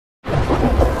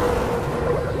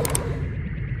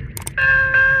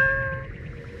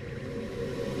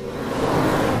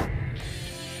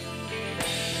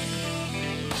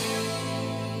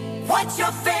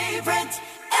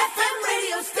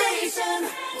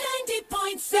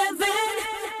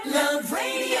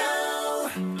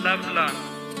Love lang.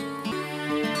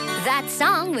 That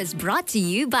song was brought to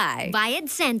you by Bayad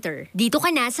Center. Dito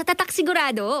ka na sa tatak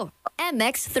sigurado.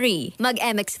 MX3.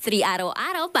 Mag-MX3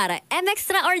 araw-araw para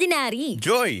MX-Extraordinary.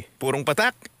 Joy, purong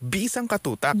patak, bisang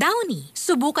katutak. Downy.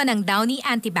 Subukan ng Downy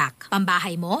Antibac.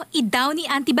 Pambahay mo,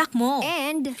 i-Downy Antibac mo.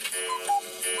 And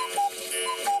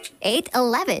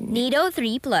 811 Nido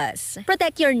 3 Plus.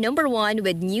 Protect your number one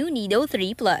with new Nido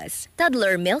 3 Plus.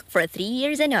 Toddler milk for 3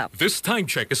 years and up. This time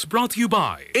check is brought to you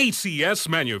by ACS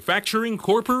Manufacturing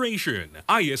Corporation.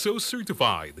 ISO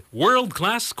certified.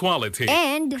 World-class quality.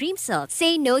 And Cream Silk.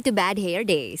 Say no to bad hair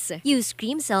days. Use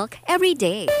Cream Silk every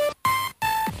day.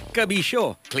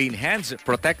 Kabisyo, clean hands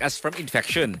protect us from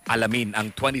infection. Alamin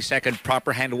ang 20-second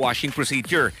proper hand washing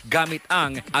procedure gamit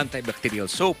ang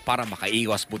antibacterial soap para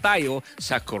makaiwas po tayo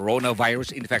sa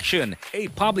coronavirus infection.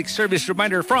 A public service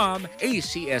reminder from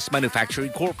ACS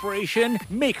Manufacturing Corporation,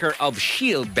 maker of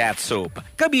Shield Bath Soap.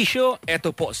 Kabisyo,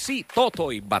 eto po si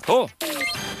Totoy Bato.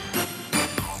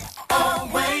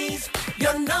 Always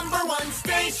your number one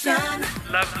station.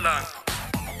 Love lang.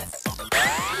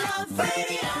 Love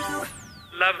Radio.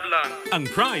 Love lang. Ang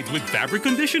Pride with Fabric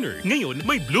Conditioner. Ngayon,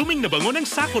 may blooming na bango ng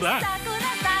Sakura.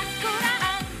 Sakura, Sakura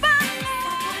ang bango.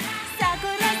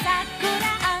 Sakura,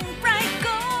 Sakura ang pride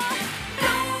ko.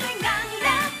 Blooming ang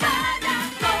labada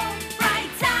ko.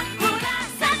 Pride, Sakura,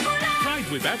 Sakura. Pride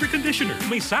with Fabric Conditioner.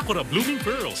 May Sakura Blooming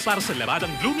Pearls para sa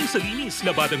labadang blooming sa linis,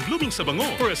 labadang blooming sa bango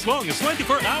for as long as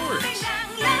 24 hours.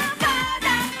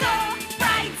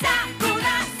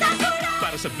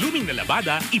 Sa blooming na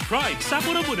labada, i-Pride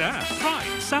Sakura mo na.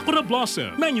 Pride Sakura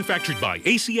Blossom. Manufactured by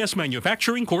ACS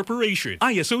Manufacturing Corporation.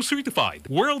 ISO certified.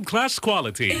 World-class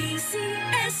quality.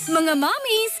 ACS. Mga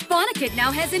mommies, Bonakit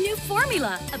now has a new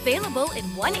formula. Available in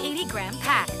 180-gram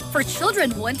pack. For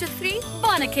children 1 to 3,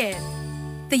 Bonakit.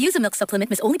 The use of milk supplement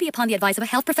must only be upon the advice of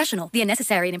a health professional. The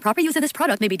unnecessary and improper use of this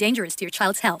product may be dangerous to your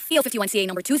child's health. EO51CA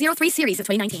number 203 series of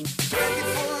 2019.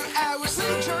 24 hours of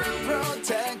germ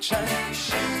protection.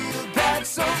 Shield Bath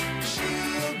Soap.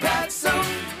 Shield Bath Soap.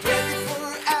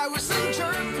 24 hours of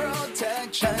germ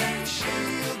protection.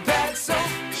 Shield Bath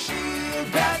Soap. Shield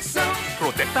Bath Soap.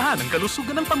 Protektahan ang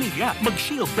kalusugan ng pamilya.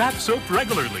 Mag-Shield Bath Soap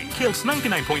regularly. Kills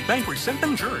 99.9%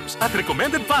 ng germs at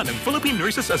recommended pa ng Philippine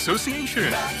Nurses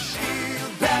Association.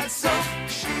 Shield Bath Soap.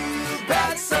 Shield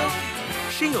Bath Soap.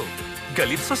 Shield.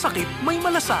 Galit sa sakit, may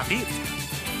malasakit.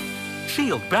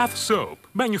 Shield Bath Soap.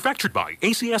 Manufactured by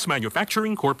ACS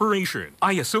Manufacturing Corporation.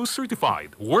 ISO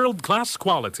certified. World-class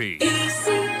quality.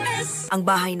 ACS. Ang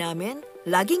bahay namin,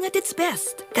 laging at its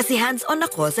best. Kasi hands-on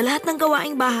ako sa lahat ng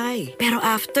gawaing bahay. Pero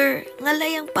after,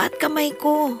 ngalay ang pat kamay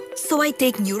ko. So I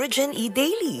take Neurogen E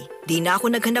daily. Di na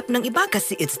ako naghanap ng iba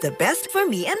kasi it's the best for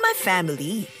me and my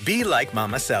family. Be like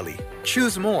Mama Selly.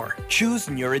 Choose more. Choose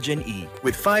Neurogen E.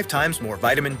 With 5 times more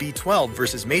vitamin B12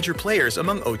 versus major players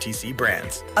among OTC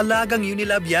brands. Alagang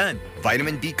Unilab yan.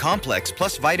 Vitamin B complex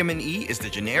plus vitamin E is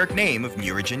the generic name of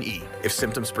Neurogen E. If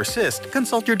symptoms persist,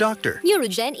 consult your doctor.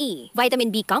 Neurogen E. Vitamin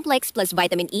B complex plus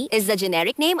vitamin E is the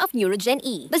generic name of Neurogen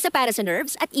E. Basta para sa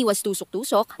nerves at iwas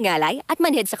tusok-tusok, ngalay at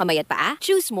manhid sa kamay at paa,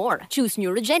 choose more. Choose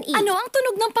Neurogen E. Ano ang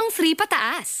tunog ng pang-3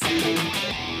 pataas?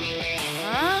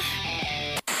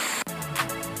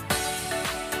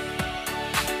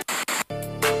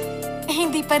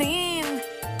 Hindi pa rin.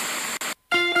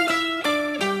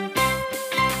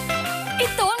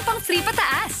 Ito ang pang-3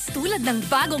 pataas. Tulad ng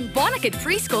bagong Bonakit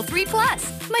Frisco 3 Plus.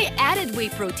 May added whey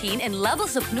protein and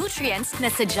levels of nutrients na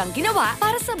sadyang ginawa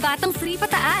para sa batang 3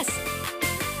 pataas.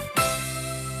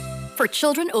 For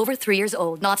children over 3 years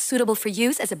old, not suitable for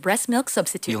use as a breast milk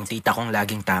substitute. Yung tita kong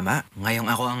laging tama. Ngayong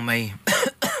ako ang may...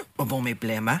 ubong may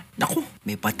plema. Naku,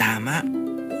 may patama.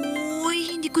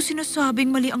 Uy, hindi ko sinasabing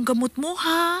mali ang gamot mo,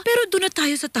 ha? Pero doon na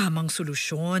tayo sa tamang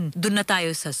solusyon. Doon na tayo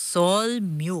sa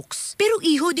Solmux. Pero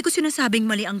iho, di ko sinasabing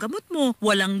mali ang gamot mo.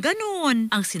 Walang ganon.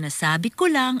 Ang sinasabi ko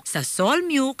lang, sa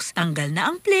Solmux, tanggal na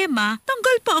ang plema,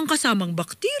 tanggal pa ang kasamang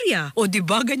bakterya. O di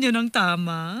ba ganyan ang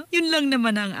tama? Yun lang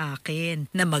naman ang akin,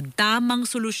 na magtamang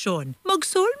solusyon.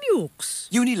 Mag-Solmux.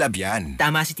 Unilab yan.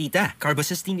 Tama si tita.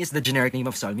 Carbocysteine is the generic name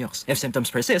of Solmux. If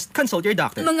symptoms persist, consult your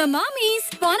doctor. Mga mommies,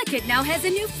 Bonakit now has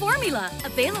a new formula.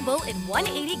 Available in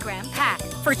 180-gram pack.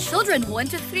 For children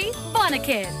 1 to 3,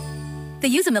 Bonakit. The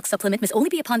use of milk supplement must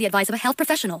only be upon the advice of a health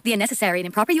professional. The unnecessary and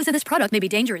improper use of this product may be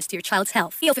dangerous to your child's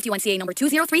health. EO51CA number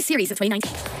 203 series of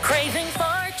 2019. Craving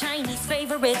for Chinese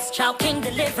favorites, Chowking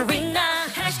delivery na.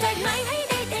 Hashtag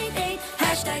 98888.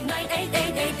 Hashtag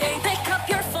 98888. Pick up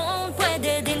your phone,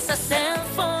 pwede din sa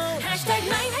cellphone. Hashtag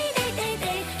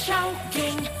 98888.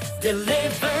 Chowking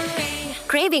delivery.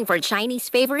 Craving for Chinese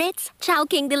favorites?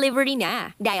 Chowking delivery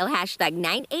na. Dial hashtag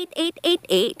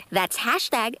 98888. That's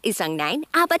hashtag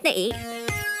 1948.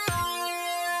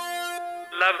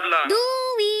 Love lang.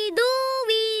 Dewey,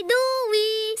 Dewey,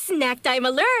 Dewey! Snack time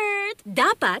alert!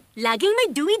 Dapat, laging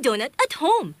may Dewey Donut at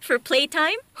home. For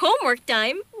playtime, homework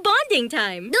time, bonding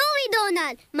time. Dewey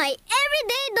Donut, my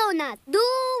everyday donut.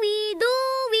 Dewey,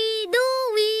 Dewey,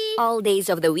 Dewey. All days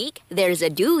of the week, there's a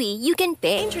Dewey you can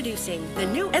pick. Introducing the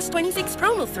new S26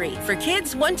 Promo 3 for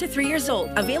kids 1 to 3 years old.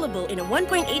 Available in a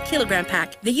 1.8 kilogram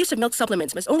pack. The use of milk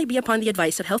supplements must only be upon the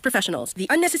advice of health professionals. The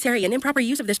unnecessary and improper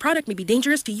use of this product may be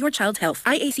dangerous to your child's health.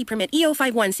 IAC permit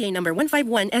EO51 CA number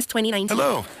 151S2019.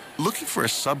 Hello. Looking for a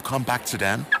subcompact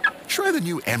sedan? Try the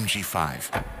new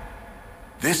MG5.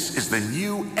 This is the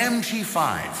new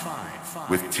MG5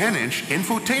 with 10-inch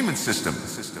infotainment system,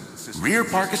 rear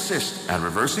park assist and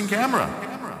reversing camera,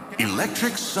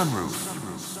 electric sunroof,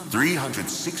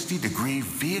 360-degree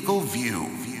vehicle view,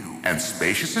 and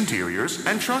spacious interiors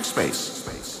and trunk space.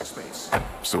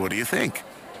 So what do you think?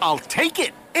 I'll take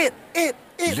it.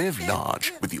 Live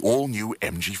large with the all-new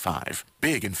MG5.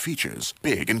 Big in features,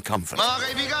 big in comfort. Mga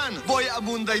kaibigan, boy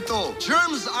abunda ito.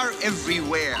 Germs are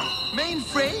everywhere.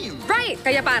 Mainframe. Right.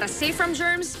 Kaya para safe from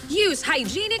germs, use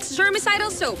Hygienix Germicidal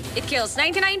Soap. It kills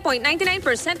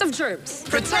 99.99% of germs.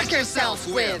 Protect yourself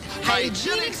with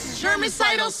Hygienix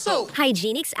Germicidal Soap.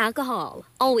 Hygienix Alcohol.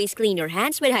 Always clean your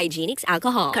hands with Hygienix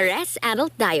Alcohol. Caress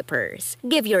Adult Diapers.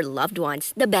 Give your loved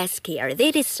ones the best care they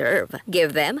deserve.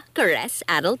 Give them Caress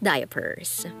Adult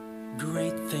Diapers.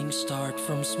 Great things start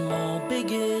from small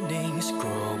beginnings.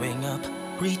 Growing up,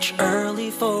 reach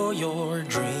early for your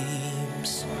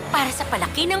dreams. Para sa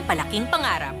palaki ng palaking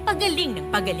pangarap, pagaling ng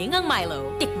pagaling ang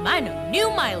Milo. Tikman ang new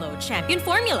Milo Champion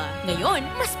Formula. Ngayon,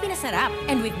 mas pinasarap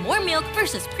and with more milk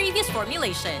versus previous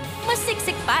formulation. Mas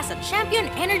siksik pa sa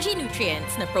Champion Energy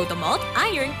Nutrients na Protomalt,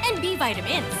 Iron, and B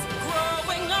vitamins.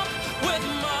 Growing up with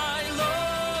Milo,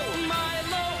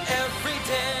 Milo every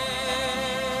day.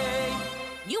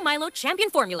 New Milo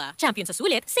Champion Formula. Champion sa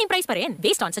sulit, same price pa rin.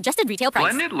 Based on suggested retail price.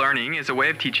 Blended learning is a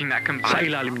way of teaching that combines. Sa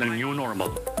ilalim ng new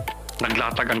normal,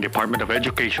 naglatag ang Department of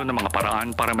Education ng mga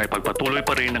paraan para may pagpatuloy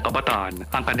pa rin ng kabataan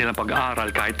ang kanilang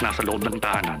pag-aaral kahit nasa loob ng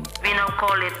tahanan. We now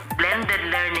call it blended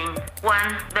learning.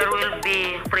 One, there will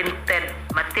be printed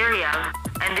material.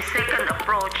 And the second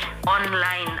approach,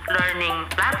 online learning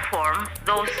platform.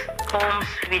 Those homes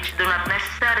which do not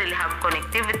necessarily have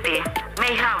connectivity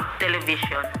may have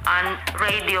television and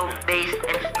radio-based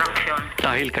instruction.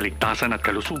 Dahil kaligtasan at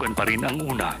kalusugan pa rin ang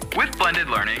una. With blended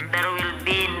learning, there will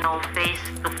be no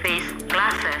face-to-face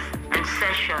classes and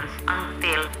sessions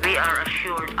until we are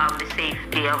assured of the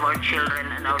safety of our children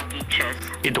and our teachers.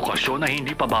 Edukasyon na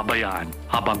hindi pababayaan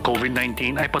habang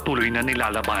COVID-19 ay patuloy na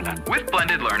nilalabanan. With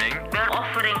blended learning, we are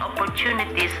offering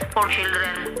opportunities for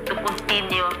children to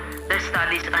continue their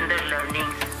studies and their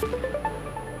learnings.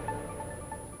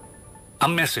 A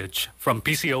message from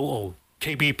PCOO,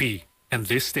 KBP, and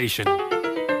this station.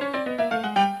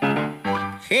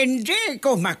 Hindi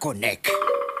ko makonek.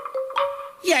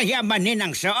 Yayamanin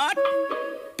ang suot.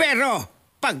 Pero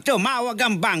pag tumawag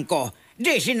ang bangko,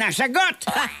 di sinasagot.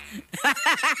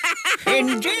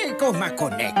 Hindi ko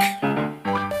makonek.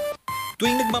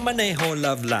 Tuwing nagmamaneho,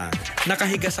 love lang.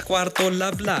 Nakahiga sa kwarto,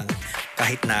 love lang.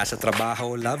 Kahit nasa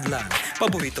trabaho, love lang.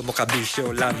 Paborito mo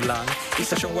kabisyo, love lang.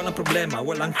 Isa siyang walang problema,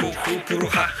 walang kuku, puro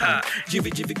haha.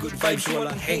 GV good vibes,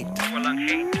 walang hate.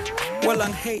 Walang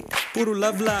hate, puro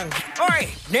love lang. Oy,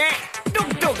 ne,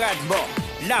 dugdugan mo.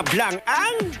 Love lang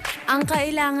ang... Ang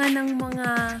kailangan ng mga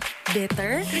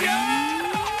bitter?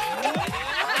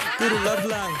 Puro love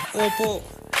lang. Opo,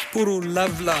 puro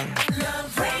love lang.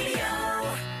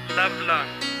 love lang.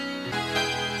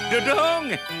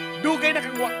 Dudong! Dugay na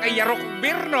kang wakayarok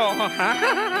beer, no? Ha?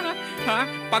 Ha?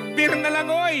 Pag beer na lang,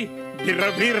 oy!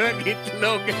 Bira-bira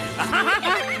gitlog.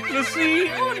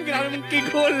 Lusion, grabe mong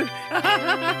kigol.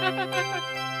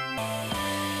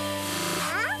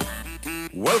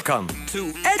 Welcome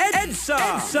to EDSA!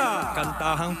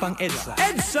 Kantahang pang EDSA.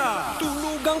 EDSA!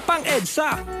 Tulugang pang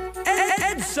EDSA.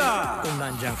 EDSA! Kung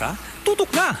nandiyan ka,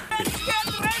 tutok na! Let's get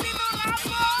ready to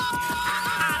rumble!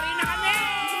 Ari na kami!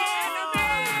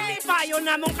 Lipayo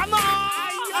na mong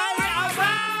kamoy! Ay,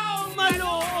 abaw!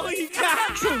 Maluoy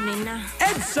ka! Tunin na.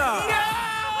 EDSA!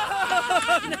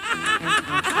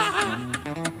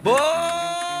 Boards!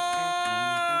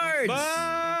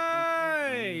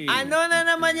 Ano na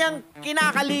naman yung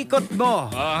kinakalikot mo?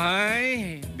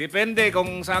 Ay, depende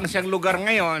kung saan siyang lugar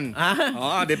ngayon.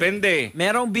 Oo, depende.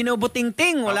 Merong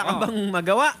binubuting-ting, wala ka bang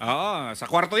magawa? Oo, sa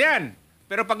kwarto yan.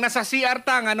 Pero pag nasa CR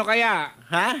tang, ano kaya?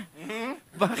 Ha?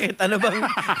 Bakit? Ano bang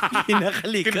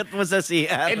pinakalikat mo sa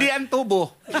CR? Eh di ang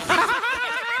tubo.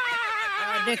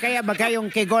 Di kaya ba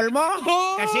kayong kigol mo?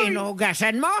 Kasi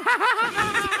inuhugasan mo?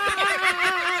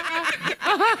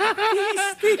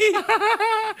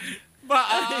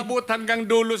 Aabot hanggang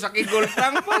dulo sa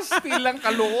kigoltang, pastilang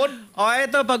kaluod.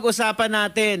 Eto, pag-usapan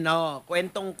natin.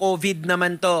 Kwentong COVID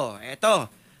naman to.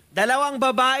 Eto, 2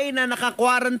 babae na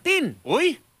naka-quarantine.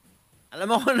 Uy! Alam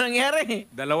mo kung nangyari?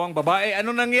 2 babae,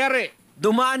 ano nangyari?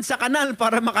 Dumaan sa kanal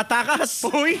para makatakas.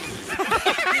 Uy!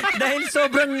 Dahil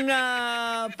sobrang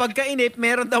pagkainip,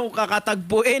 meron daw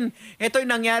kakatagpuin. Ito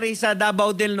yung nangyari sa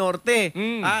Davao del Norte.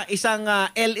 Isang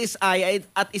LSI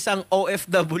at isang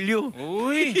OFW.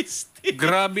 Uy!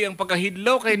 Grabe ang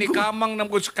pagkahidlaw kay ni Kamang ng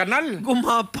sa kanal.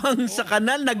 Gumapang sa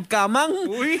kanal,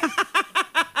 nagkamang. Uy!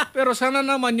 Pero sana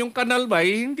naman yung kanal ba,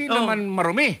 hindi naman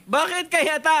marumi. Bakit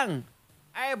kaya, Tang?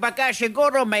 Ay, baka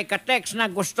siguro may ka-text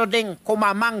na gusto ding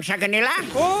kumamang sa kanila.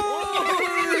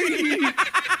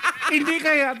 Hindi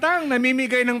kaya, Tang.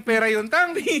 Namimigay ng pera yun,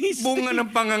 Tang. Bunga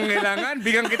ng pangangailangan.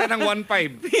 Bigyan kita ng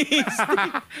 1.5.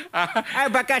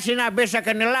 Ay, baka sinabi sa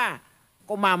kanila,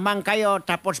 kumamang kayo,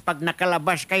 tapos pag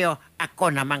nakalabas kayo,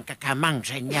 ako naman kakamang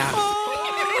sa inyo.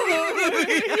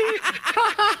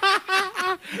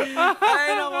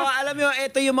 Ay, nako, alam mo,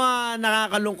 ito yung mga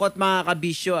nakakalungkot, mga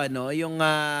kabisyo,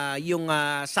 yung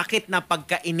sakit na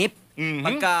pagkainip,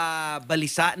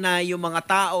 pagkabalisa na yung mga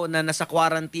tao na nasa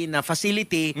quarantine na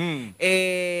facility,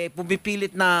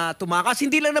 pumipilit na tumakas.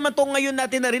 Hindi lang naman to ngayon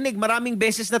natin narinig. Maraming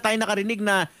beses na tayo nakarinig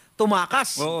na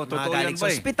tumakas. Oo, totoo galing yan sa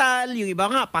ba ospital, yung iba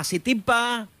nga, positive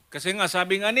pa. Kasi nga,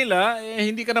 sabi nga nila,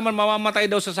 hindi ka naman mamamatay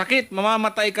daw sa sakit.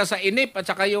 Mamamatay ka sa inip at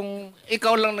saka yung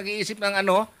ikaw lang nag-iisip ng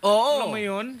ano. Oo. Alam mo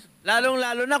yun?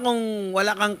 Lalong-lalo na kung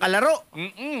wala kang kalaro.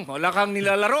 Wala kang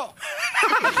nilalaro.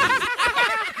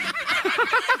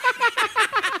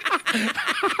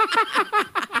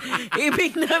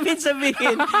 Ibig namin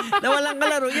sabihin na walang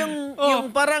kalaro, yung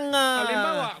parang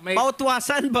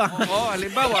pautwasan ba? Oo,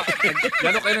 halimbawa,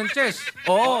 laro kayo ng chess.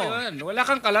 Oo. Wala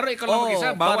kang kalaro, ikaw lang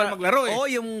mag-isa. Bawal maglaro eh. Oo,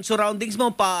 yung surroundings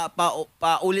mo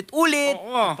paulit-ulit.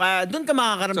 Doon ka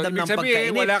makakaramdam ng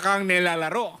pagkainip. Wala kang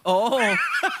nilalaro. Oo.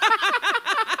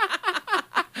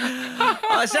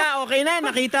 Okay na.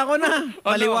 Nakita ko na.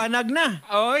 Maliwanag na.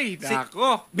 Oy,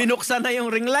 dako. Binuksan na yung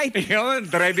ring light. Yun,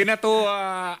 ready na to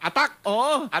attack.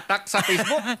 Oo. Attack sa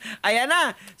Facebook. Ayan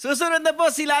na. Susunod na po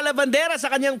si Lala Bandera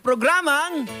sa kanyang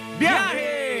programang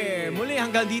Biyahe! Muli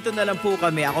hanggang dito na lang po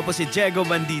kami. Ako po si Diego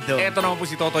Bandido. Eto naman po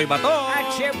si Totoy Bato. At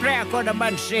siyempre ako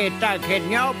naman si Taghead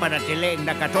nyo, panatiling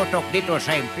nakatutok dito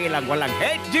sa impilang walang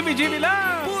hate. Jimmy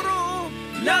lang! Puro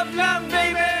love lang,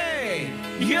 baby!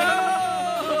 Yo!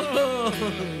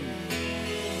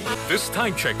 This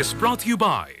time check is brought to you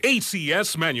by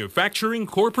ACS Manufacturing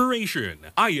Corporation.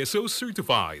 ISO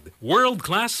certified.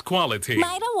 World-class quality.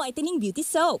 Myra Whitening Beauty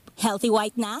Soap. Healthy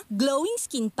white na, glowing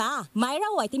skin pa.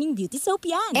 Myra Whitening Beauty Soap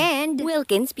yan. And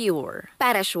Wilkins Pure.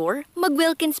 Para sure,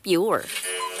 mag-Wilkins Pure.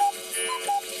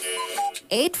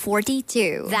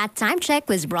 8:42. That time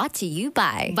check was brought to you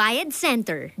by Bayad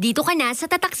Center. Dito ka na sa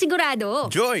Tatak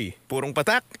Sigurado. Joy, purong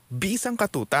patak, bisang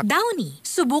katutak. Downy.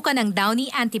 Subukan ng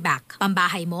Downy Antibac.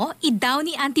 Pambahay mo,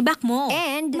 i-Downy Antibac mo.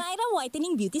 And Myra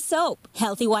Whitening Beauty Soap.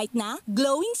 Healthy white na,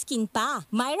 glowing skin pa.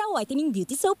 Myra Whitening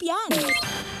Beauty Soap yan.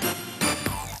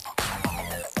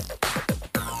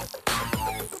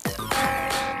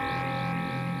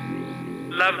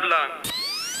 Love lang.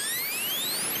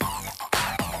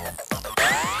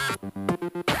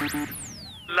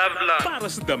 Love lang. Para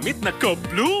sa damit na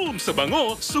ka-bloom sa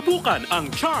bango, subukan ang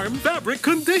Charm Fabric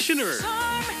Conditioner.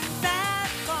 Charm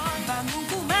Fat-Con, bangong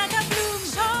kumaka-bloom.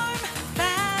 Charm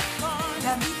Fat-Con,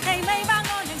 damit ay may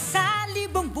bango ng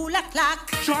salibong bulaklak.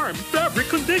 Charm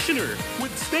Fabric Conditioner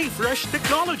with Stay Fresh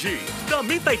Technology.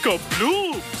 Damit ay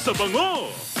ka-bloom sa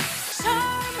bango.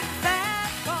 Charm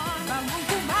Fat-Con, bangong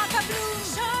kumaka-bloom.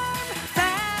 Charm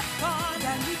Fat-Con,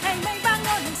 damit ay may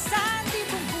bango ng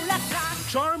salibong bulaklak.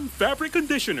 Charm Fabric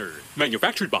Conditioner.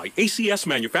 Manufactured by ACS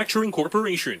Manufacturing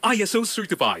Corporation. ISO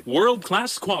certified.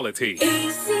 World-class quality.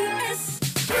 ACS.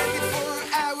 24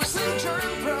 hours of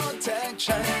germ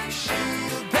protection.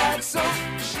 Shield Bad Soap.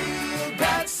 Shield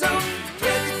Bad Soap.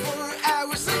 24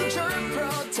 hours of germ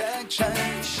protection.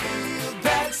 Shield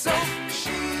Bad Soap.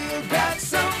 Shield Bad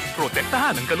Soap.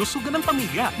 Protektahan ang kalusugan ng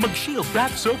pamilya. Mag-Shield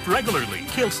Bath Soap regularly.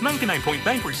 Kills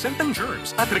 99.9% ng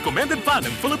germs at recommended pa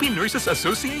ng Philippine Nurses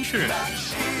Association.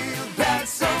 Shield Bad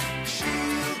Soap.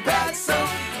 Shield Bad Soap.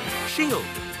 Shield.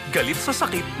 Galit sa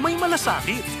sakit, may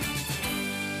malasakit.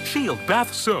 Shield Bath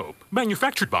Soap.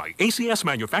 Manufactured by ACS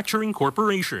Manufacturing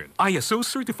Corporation. ISO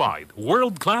certified.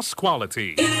 World-class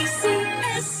quality.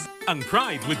 ACS. Ang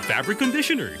Pride with Fabric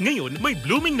Conditioner. Ngayon, may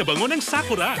blooming na bango ng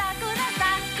Sakura. Sakura,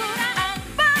 Sakura ang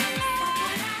bango.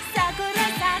 Sakura,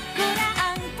 Sakura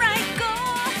ang pride ko.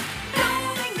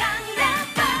 Blooming ang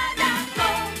labada ko.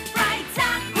 Pride,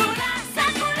 Sakura,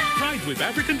 Sakura. Pride with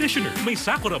Fabric Conditioner. May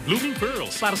Sakura Blooming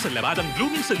Pearls para sa labadang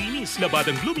blooming sa linis,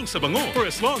 labadang blooming sa bango for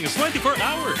as long as 24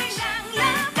 hours.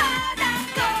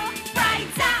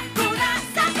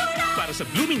 Para sa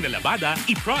blooming na labada,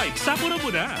 i-Pride Sakura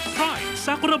mo na. Pride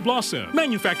Sakura Blossom.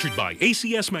 Manufactured by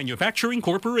ACS Manufacturing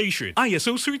Corporation.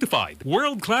 ISO certified.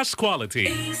 World-class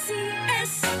quality.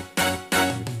 ACS.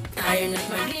 Tayo na't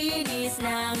maglinis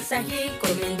ng sahig.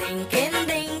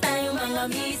 Kuminding-kinding tayo mga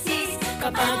misis.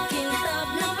 Kapag kintab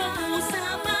na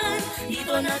pag-usapan,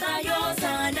 dito na tayo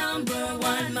sa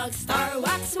 #1. Mag-Star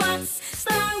Wax Wax.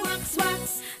 Star Wax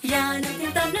Wax. Yan ang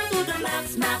kintab ng tuta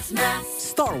max, max, max.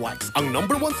 Star Wax ang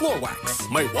 #1 floor wax.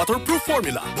 May waterproof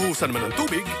formula. Buhusan man ng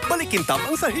tubig, balikintab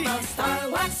ang sahig. Star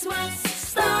Wax Wax.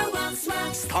 Star Wax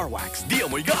Wax. Star Wax, di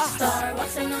amoy gas. Star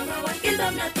Wax ang #1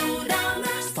 kintab na tuta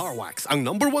max. Star Wax ang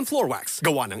 #1 floor wax.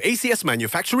 Gawa ng ACS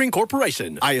Manufacturing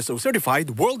Corporation. ISO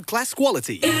certified world-class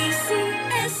quality.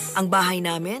 ACS. Ang bahay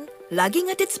namin,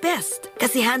 laging at its best.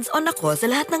 Kasi hands-on ako sa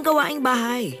lahat ng gawaing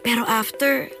bahay. Pero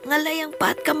after, ngalay ang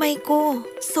pat kamay ko.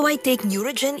 So I take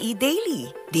Neurogen E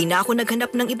daily. Di na ako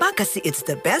naghanap ng iba kasi it's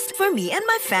the best for me and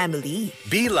my family.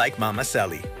 Be like Mama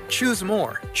Selly. Choose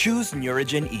more. Choose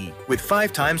Neurogen E with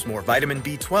 5 times more vitamin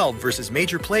B12 versus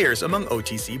major players among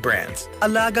OTC brands.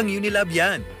 Alagang Unilab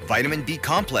yan. Vitamin B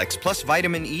complex plus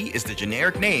vitamin E is the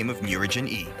generic name of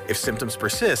Neurogen E. If symptoms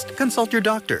persist, consult your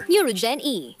doctor. Neurogen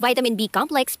E. Vitamin B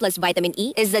complex plus vitamin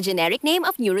E is the generic name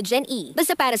of Neurogen E.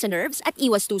 Basta para sa nerves at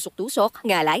iwas tusok-tusok,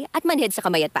 ngalay at manhid sa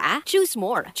kamay at paa, choose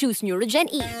more. Choose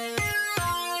Neurogen E.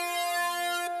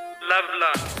 Love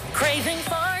lang. Craving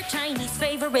for Chinese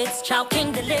favorites,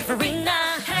 Chowking delivery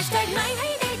na.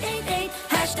 #9888,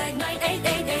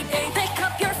 #9888. Pick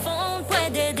up your phone,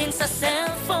 pwede din sa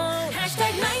cellphone.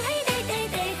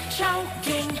 #9888,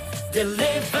 Chowking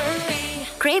delivery.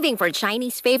 Craving for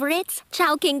Chinese favorites?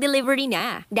 Chowking delivery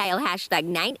na. Dial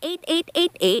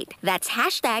 #98888. That's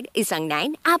 #9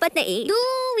 apat na 8.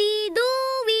 Dewey,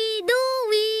 Dewey,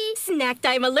 Dewey. Snack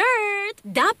time alert!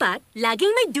 Dapat, laging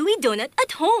may Dewey Donut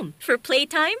at home. For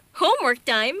playtime, homework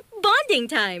time, bonding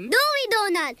time. Dewey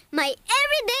Donut, my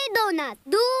everyday donut.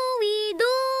 Dewey,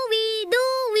 Dewey,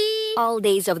 Dewey. All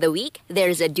days of the week,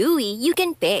 there's a Dewey you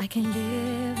can pick. I can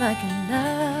live, I can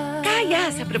love.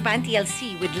 Kaya sa Propan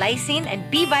TLC with lysine and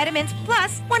B vitamins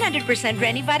plus 100%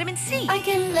 Reni vitamin C. I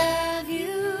can love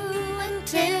you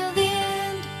until the end.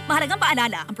 Mahalagang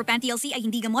paalala, ang Propan TLC ay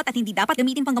hindi gamot at hindi dapat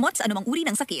gamitin panggamot sa anumang uri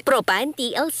ng sakit. Propan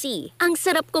TLC. Ang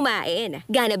sarap kumain.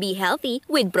 Gonna be healthy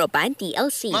with Propan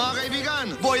TLC. Mga kaibigan,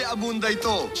 boy abunda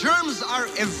ito. Germs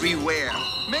are everywhere.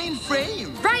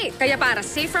 Mainframe. Right! Kaya para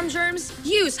safe from germs,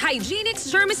 use Hygienix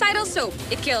Germicidal Soap.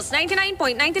 It kills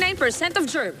 99.99% of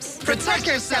germs. Protect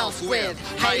yourself with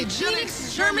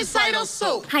Hygienix Germicidal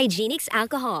Soap. Hygienix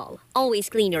Alcohol.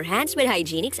 Always clean your hands with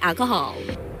Hygienix Alcohol.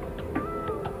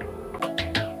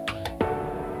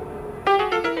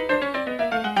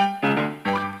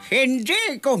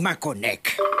 Hindi ko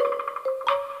makonek.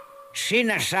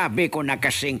 Sinasabi ko na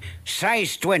kasing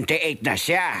size 28 na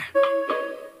siya.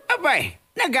 Abay,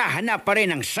 naghahanap pa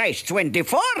rin ng size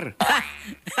 24.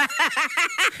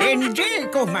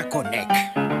 Hindi ko makonek.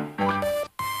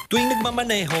 Tuwing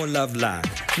nagmamaneho, love lang.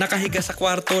 Nakahiga sa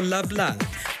kwarto, love lang.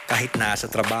 Kahit nasa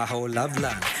trabaho, love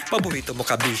lang. Paborito mo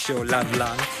kabisyo, love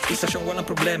lang. Isa siyang walang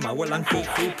problema, walang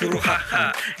kuku, puro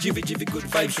ha-ha. GV good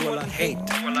vibes, walang hate.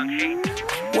 Walang hate.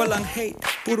 Walang hate,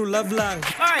 puro love lang.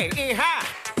 Ay, iha!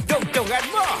 Dugtugan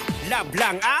mo! Love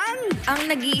lang ang... Ang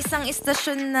nag-iisang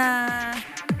istasyon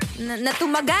na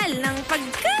tumagal ng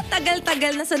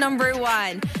pagkatagal-tagal na sa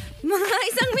 #1. Mga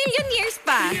 1,000,000 years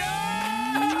pa.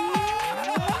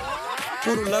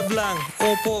 Puro love lang.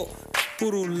 Opo,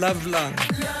 puro love lang.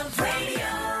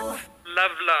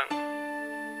 Love lang.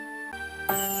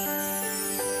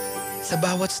 Sa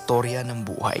bawat storya ng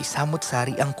buhay,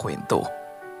 samot-sari ang kwento.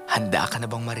 Handa ka na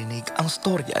bang marinig ang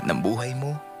storya ng buhay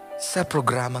mo? Sa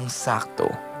programang Sakto,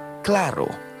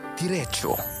 Klaro,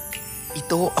 Diretso.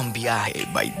 Ito ang biyahe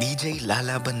by DJ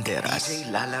Lala Banderas. DJ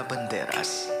Lala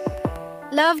Banderas.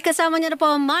 Love, kasama niyo na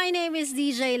po. My name is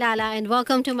DJ Lala and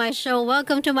welcome to my show.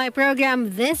 Welcome to my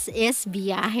program. This is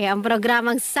Biyahe, ang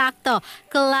programang Sakto,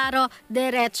 Klaro,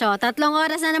 Diretso. 3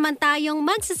 oras na naman tayong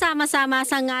magsasama-sama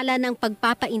sa ngalan ng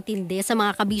pagpapaintindi sa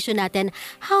mga kabisyo natin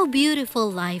how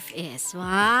beautiful life is.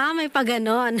 Wow, may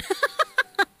paganon.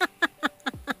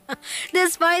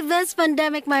 Despite this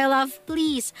pandemic, my love,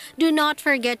 please do not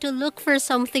forget to look for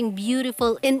something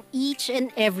beautiful in each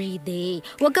and every day.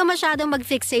 Huwag ka masyadong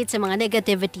mag-fixate sa mga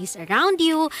negativities around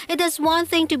you. It is one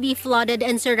thing to be flooded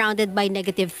and surrounded by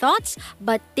negative thoughts,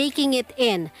 but taking it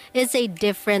in is a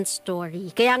different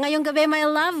story. Kaya ngayong gabi, my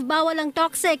love, bawal ang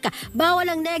toxic, bawal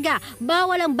ang nega,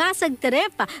 bawal ang basag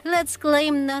trip. Let's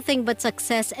claim nothing but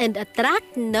success and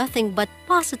attract nothing but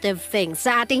positive things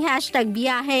sa ating hashtag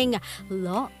biyaheng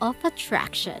Law of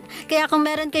Attraction. Kaya kung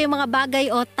meron kayong mga bagay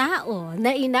o tao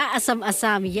na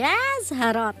inaasam-asam, yes,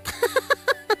 harot.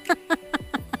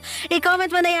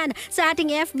 I-comment mo na yan sa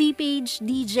ating FB page,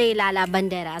 DJ Lala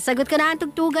Bandera. Sagot ko na ang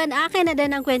tugtugan, akin na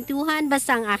din ang kwentuhan,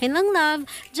 basta ang akin lang love,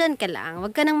 dyan ka lang.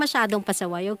 Huwag ka nang masyadong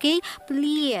pasaway, okay?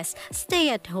 Please, stay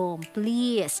at home.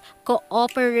 Please,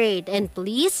 cooperate. And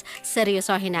please,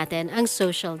 seryosohin natin ang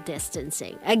social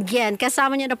distancing. Again,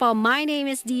 kasama niyo na po, my name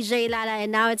is DJ Lala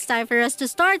and now it's time for us to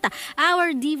start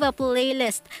our Diva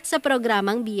playlist sa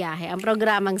programang Biyahe, ang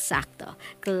programang Sakto,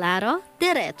 Klaro,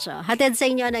 Diretso. Hatid sa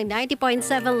inyo ng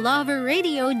 90.7 Lover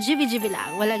Radio, GB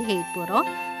lang. Walang hate, puro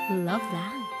love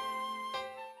lang.